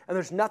stuck, and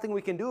there's nothing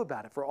we can do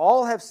about it. For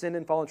all have sinned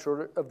and fallen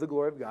short of the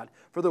glory of God.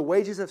 For the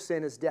wages of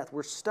sin is death.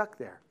 We're stuck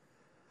there.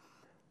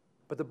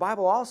 But the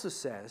Bible also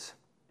says,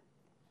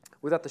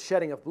 without the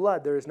shedding of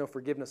blood, there is no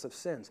forgiveness of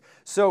sins.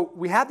 So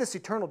we have this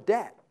eternal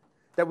debt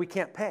that we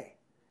can't pay.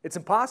 It's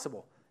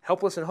impossible,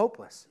 helpless and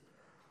hopeless.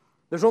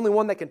 There's only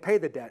one that can pay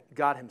the debt,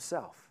 God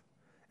himself.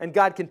 And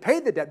God can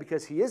pay the debt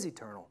because he is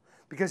eternal,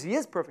 because he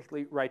is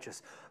perfectly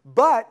righteous.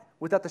 But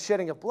without the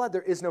shedding of blood,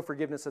 there is no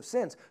forgiveness of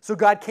sins. So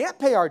God can't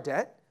pay our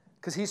debt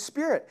because he's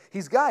spirit.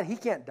 He's God. He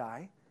can't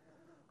die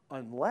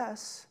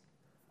unless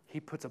he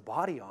puts a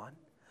body on,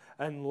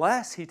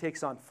 unless he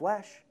takes on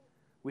flesh,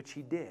 which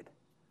he did.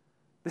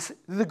 This is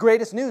the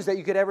greatest news that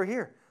you could ever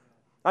hear.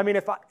 I mean,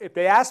 if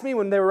they asked me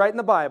when they were writing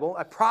the Bible,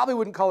 I probably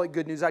wouldn't call it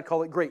good news. I'd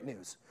call it great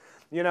news.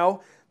 You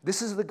know,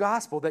 this is the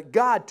gospel that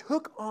God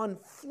took on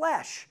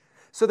flesh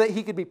so that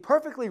he could be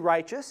perfectly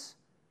righteous,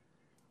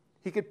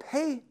 he could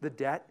pay the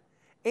debt,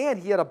 and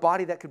he had a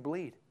body that could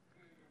bleed.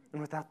 And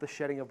without the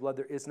shedding of blood,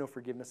 there is no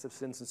forgiveness of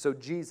sins. And so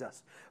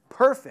Jesus,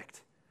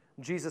 perfect,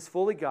 Jesus,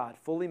 fully God,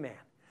 fully man,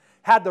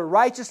 had the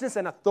righteousness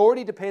and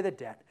authority to pay the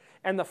debt,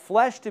 and the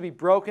flesh to be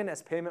broken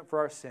as payment for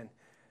our sin.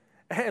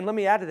 And let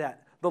me add to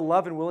that, the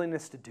love and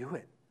willingness to do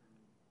it.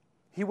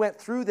 He went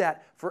through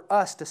that for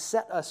us to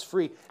set us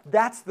free.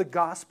 That's the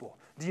gospel.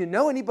 Do you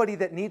know anybody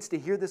that needs to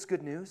hear this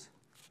good news?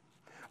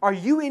 Are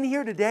you in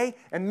here today,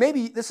 and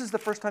maybe this is the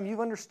first time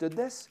you've understood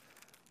this?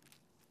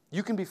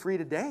 You can be free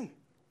today.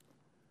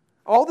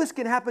 All this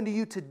can happen to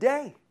you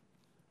today.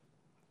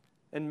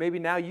 And maybe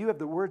now you have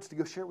the words to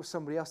go share it with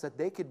somebody else that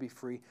they could be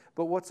free.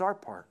 But what's our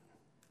part?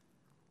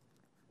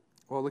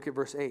 Well, look at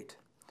verse 8.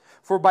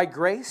 For by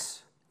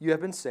grace you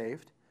have been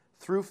saved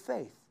through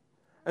faith.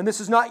 And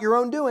this is not your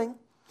own doing.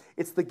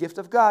 It's the gift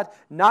of God,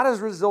 not as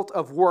a result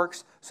of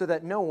works, so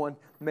that no one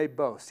may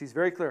boast. He's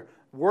very clear.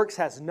 Works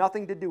has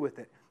nothing to do with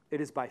it. It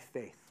is by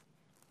faith.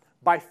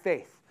 By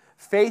faith.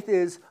 Faith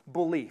is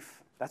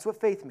belief. That's what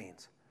faith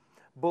means.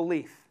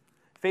 Belief.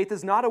 Faith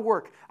is not a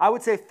work. I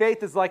would say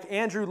faith is like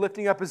Andrew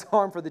lifting up his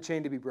arm for the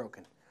chain to be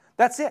broken.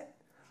 That's it.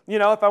 You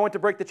know, if I went to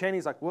break the chain,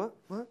 he's like, what?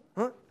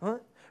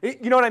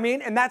 You know what I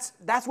mean? And that's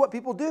what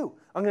people do.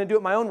 I'm going to do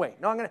it my own way.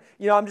 No,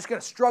 I'm just going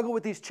to struggle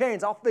with these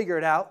chains. I'll figure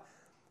it out.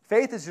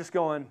 Faith is just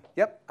going,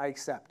 yep, I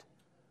accept.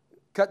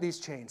 Cut these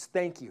chains.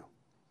 Thank you.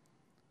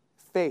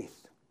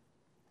 Faith.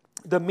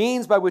 The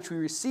means by which we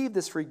receive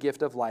this free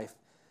gift of life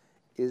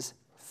is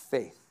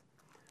faith.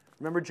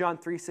 Remember John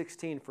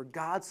 3:16, for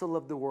God so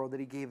loved the world that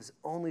he gave his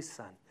only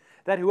Son,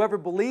 that whoever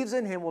believes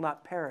in him will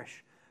not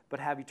perish, but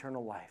have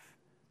eternal life.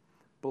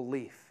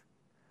 Belief.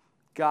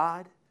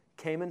 God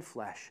came in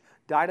flesh,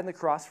 died on the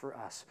cross for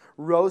us,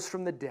 rose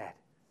from the dead,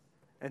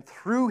 and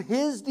through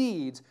his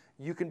deeds,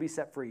 you can be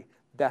set free.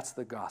 That's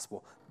the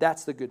gospel.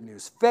 That's the good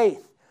news.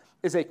 Faith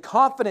is a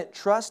confident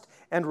trust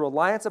and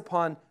reliance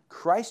upon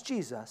Christ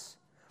Jesus,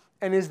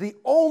 and is the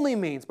only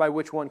means by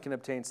which one can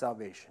obtain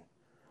salvation.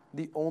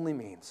 The only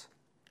means.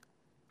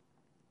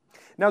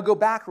 Now go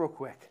back real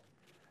quick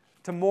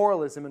to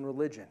moralism and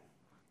religion.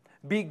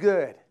 Be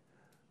good.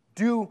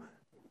 Do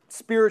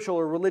spiritual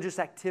or religious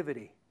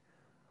activity.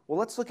 Well,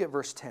 let's look at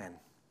verse 10.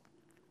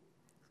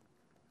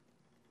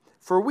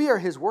 For we are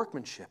his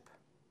workmanship,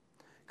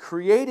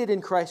 created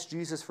in Christ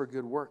Jesus for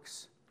good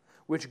works,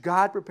 which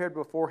God prepared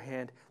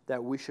beforehand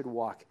that we should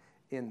walk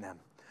in them.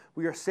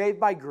 We are saved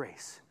by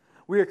grace.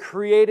 We are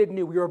created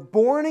new. We are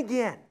born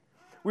again.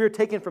 We are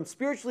taken from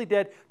spiritually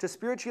dead to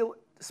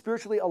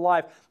spiritually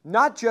alive,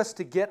 not just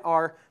to get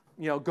our,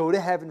 go to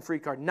heaven free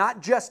card,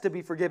 not just to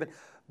be forgiven,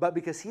 but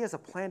because he has a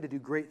plan to do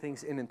great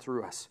things in and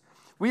through us.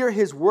 We are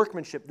his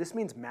workmanship. This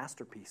means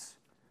masterpiece.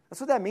 That's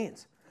what that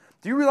means.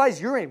 Do you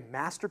realize you're a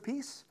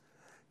masterpiece?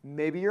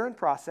 Maybe you're in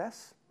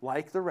process,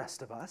 like the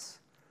rest of us,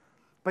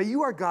 but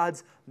you are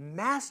God's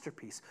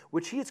masterpiece,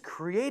 which he has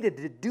created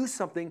to do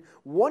something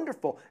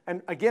wonderful.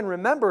 And again,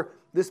 remember,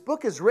 this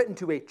book is written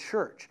to a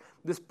church.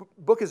 This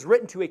book is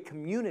written to a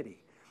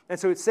community. And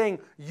so it's saying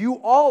you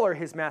all are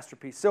his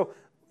masterpiece. So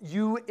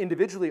you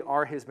individually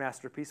are his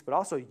masterpiece, but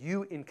also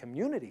you in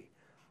community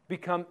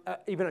become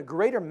even a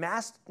greater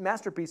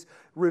masterpiece,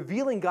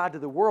 revealing God to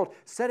the world,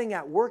 setting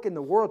at work in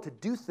the world to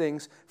do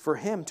things for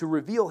him, to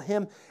reveal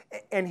him.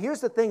 And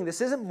here's the thing,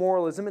 this isn't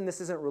moralism and this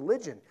isn't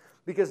religion,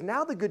 because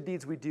now the good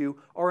deeds we do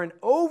are an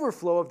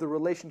overflow of the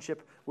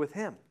relationship with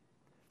him.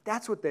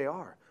 That's what they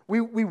are.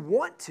 We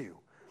want to.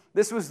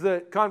 This was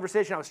the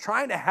conversation I was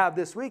trying to have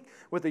this week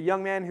with a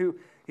young man who,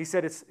 he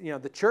said it's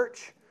the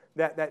church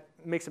that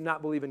makes him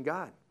not believe in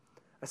God.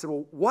 I said,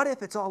 well, what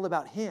if it's all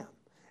about him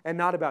and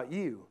not about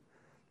you?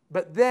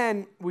 But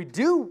then we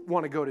do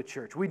want to go to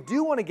church. We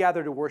do want to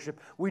gather to worship.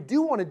 We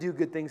do want to do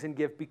good things and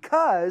give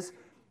because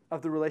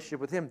of the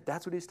relationship with him.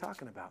 That's what he's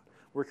talking about.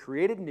 We're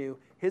created new,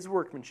 his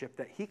workmanship,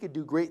 that he could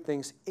do great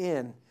things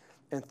in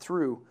and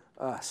through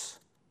us.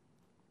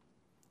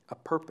 A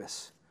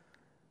purpose.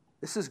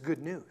 This is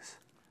good news.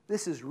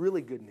 This is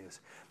really good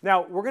news.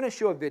 Now, we're going to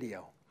show a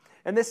video.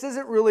 And this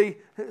isn't really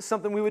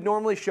something we would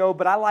normally show,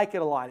 but I like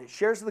it a lot. It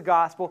shares the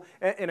gospel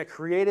in a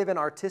creative and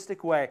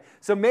artistic way.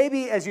 So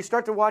maybe as you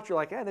start to watch, you're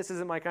like, this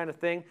isn't my kind of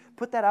thing.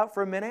 Put that out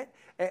for a minute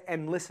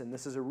and listen.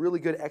 This is a really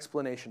good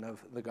explanation of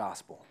the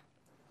gospel.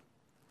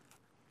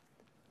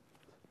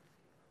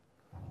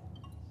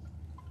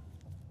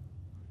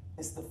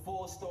 It's the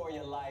full story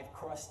of life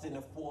crushed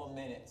into 4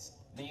 minutes.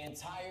 The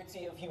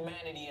entirety of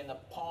humanity in the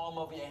palm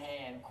of your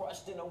hand,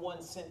 crushed into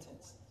one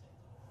sentence.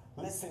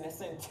 Listen,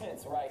 it's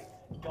intense, right?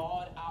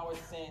 God, our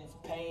sins,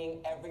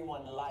 paying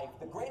everyone life.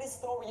 The greatest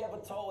story ever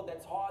told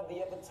that's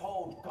hardly ever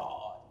told,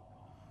 God.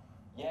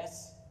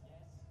 Yes,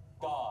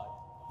 God,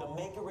 the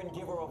maker and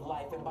giver of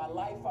life. And by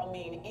life, I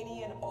mean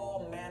any and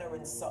all manner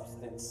and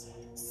substance,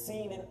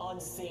 seen and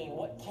unseen,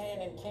 what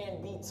can and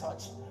can't be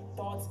touched,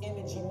 thoughts,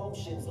 image,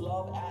 emotions,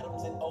 love,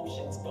 atoms, and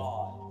oceans,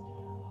 God.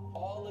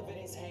 All of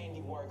it is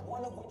handiwork,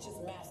 one of which is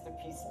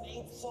masterpiece,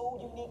 made so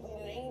uniquely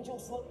that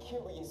angels look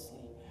curiously.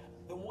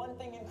 The one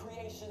thing in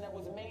creation that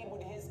was made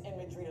with his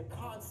imagery, the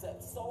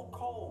concept so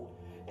cold.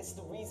 It's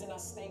the reason I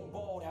stay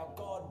bold, how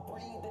God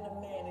breathed in a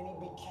man and he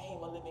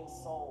became a living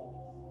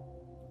soul.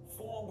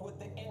 Formed with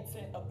the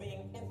intent of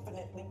being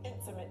infinitely,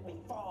 intimately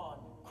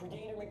fond.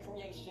 Creator and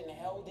creation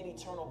held an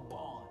eternal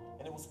bond.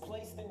 And it was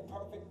placed in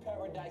perfect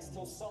paradise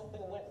till something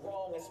went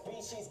wrong. A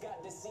species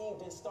got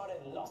deceived and started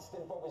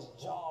lusting for his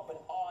job, an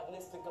odd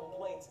list of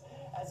complaints.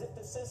 As if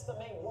the system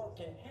ain't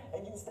working,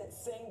 and used that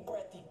same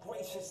breath he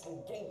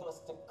graciously gave us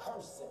to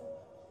curse him.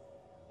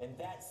 And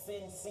that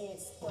sin seed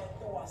spread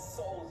through our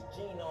soul's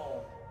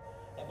genome.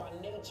 And by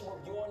nature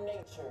of your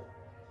nature,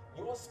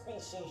 your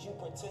species, you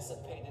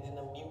participated in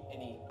the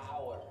mutiny.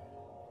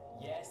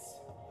 Yes,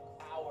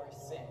 our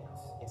sins.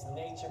 It's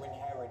nature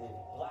inherited.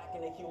 Black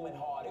in the human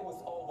heart, it was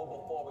over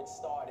before it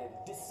started.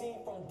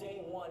 Deceived from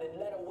day one and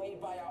led away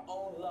by our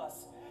own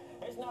lust.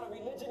 There's not a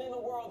religion in the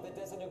world that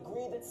doesn't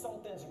agree that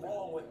something's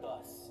wrong with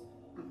us.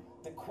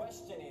 The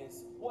question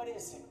is, what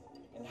is it?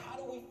 And how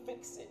do we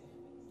fix it?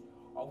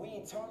 Are we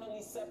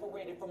eternally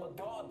separated from a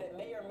God that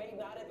may or may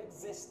not have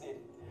existed?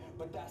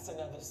 But that's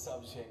another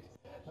subject.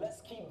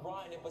 Let's keep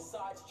grinding.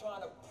 Besides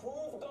trying to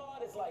prove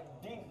God is like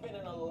deep in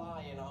a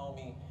lion,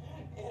 homie.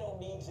 It don't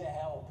need your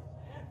help.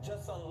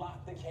 Just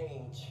unlock the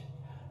cage.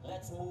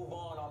 Let's move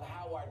on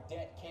how our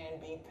debt can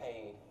be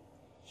paid.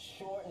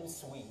 Short and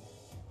sweet.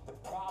 The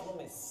problem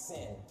is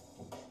sin.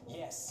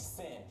 Yes,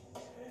 sin.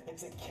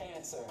 It's a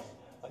cancer,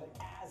 an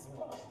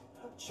asthma,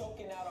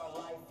 choking out our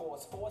life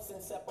force, forcing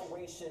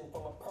separation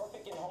from a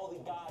perfect and holy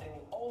God. And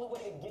the only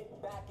way to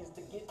get back is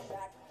to get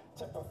back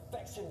to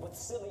perfection with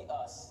silly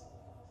us.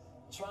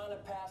 Trying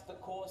to pass the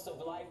course of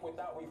life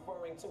without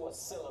referring to a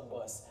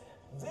syllabus.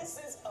 This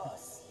is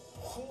us.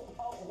 Keep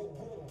up your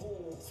good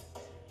deeds.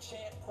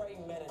 Chant, pray,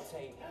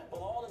 meditate. But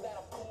all of that,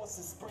 of course,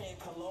 is spraying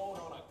cologne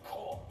on a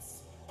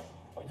corpse.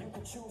 Or you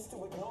could choose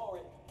to ignore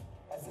it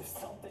as if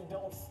something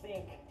don't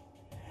stink.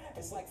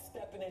 It's like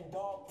stepping in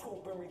dog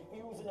poop and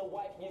refusing to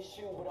wipe your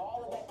shoe, but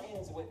all of that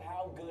ends with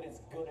how good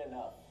is good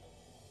enough.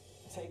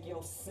 Take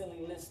your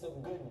silly list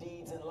of good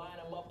deeds and line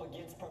them up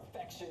against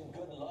perfection.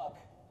 Good luck.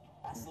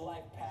 That's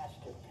life past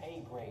your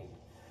pay grade.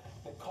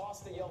 The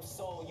cost of your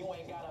soul, you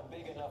ain't got a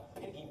big enough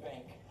piggy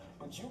bank,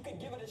 but you could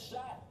give it a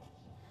shot.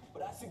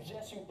 But I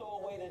suggest you throw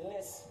away the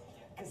list,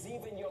 because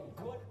even your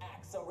good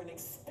acts are an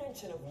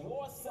extension of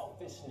your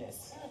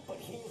selfishness. But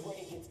here's where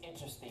it gets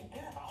interesting.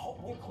 I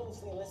hope you're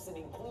closely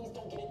listening. Please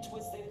don't get it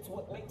twisted. It's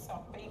what makes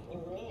our faith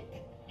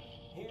unique.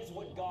 Here's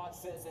what God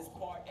says is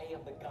part A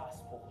of the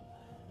gospel.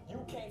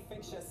 You can't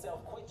fix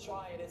yourself. Quit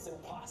trying. It's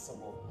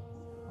impossible.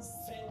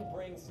 Sin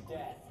brings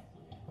death.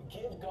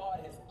 Give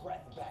God his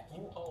breath back.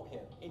 You owe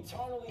him.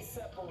 Eternally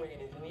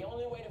separated. And the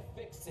only way to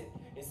fix it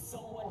is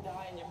someone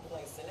die in your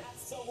place. And that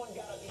someone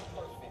gotta be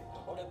perfect,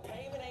 or the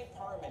payment ain't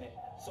permanent.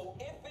 So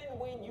if and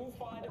when you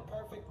find a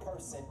perfect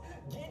person,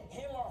 get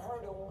him or her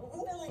to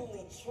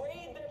willingly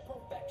trade their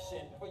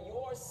perfection for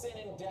your sin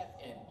and death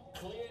in.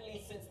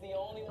 Clearly, since the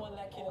only one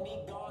that can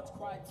meet God's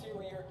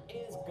criteria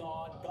is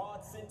God,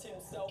 God sent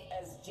himself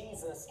as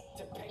Jesus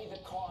to pay the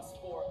cost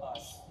for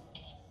us.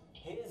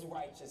 His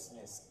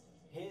righteousness,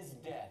 his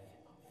death,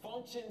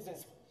 functions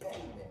as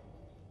payment.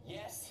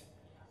 Yes,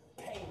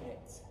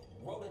 payment.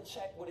 Wrote a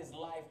check with his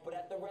life, but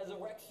at the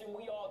resurrection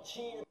we all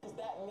cheered, because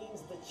that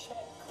means the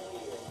check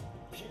cleared.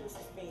 Pierced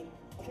feet,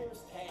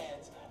 pierced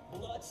hands,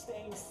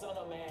 blood-stained son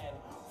of man,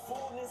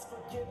 fullness,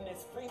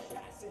 forgiveness, free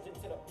passage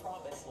into the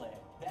promised land.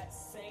 That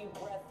same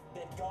breath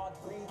that God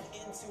breathed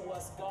into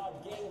us, God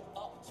gave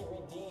up to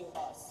redeem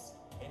us.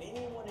 And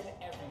anyone and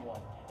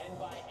everyone, and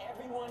by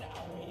everyone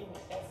I mean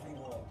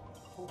everyone,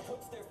 who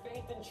puts their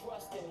faith and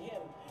trust in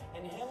him,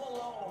 and him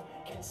alone,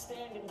 can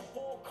stand in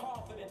full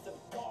confidence of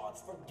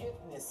God's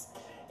forgiveness.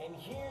 And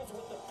here's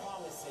what the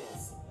promise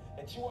is,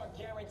 that you are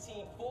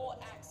guaranteed full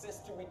access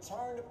to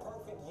return to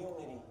perfect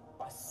unity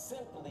by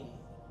simply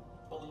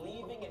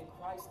believing in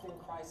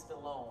Christ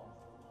alone.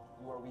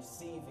 You are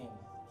receiving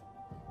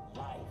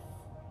life.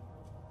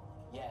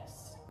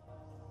 Yes,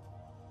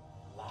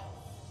 life.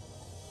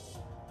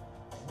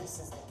 This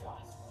is the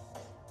gospel.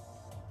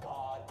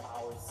 God,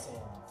 our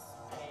sins,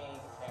 paying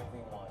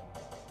everyone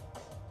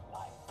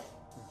life.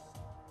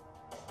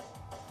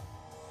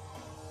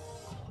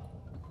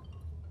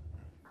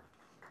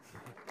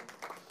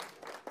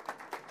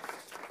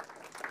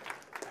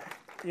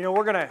 You know,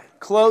 we're going to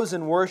close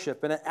in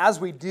worship, and as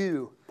we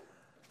do,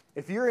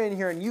 if you're in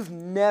here and you've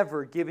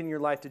never given your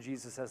life to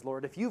Jesus as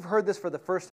Lord, if you've heard this for the first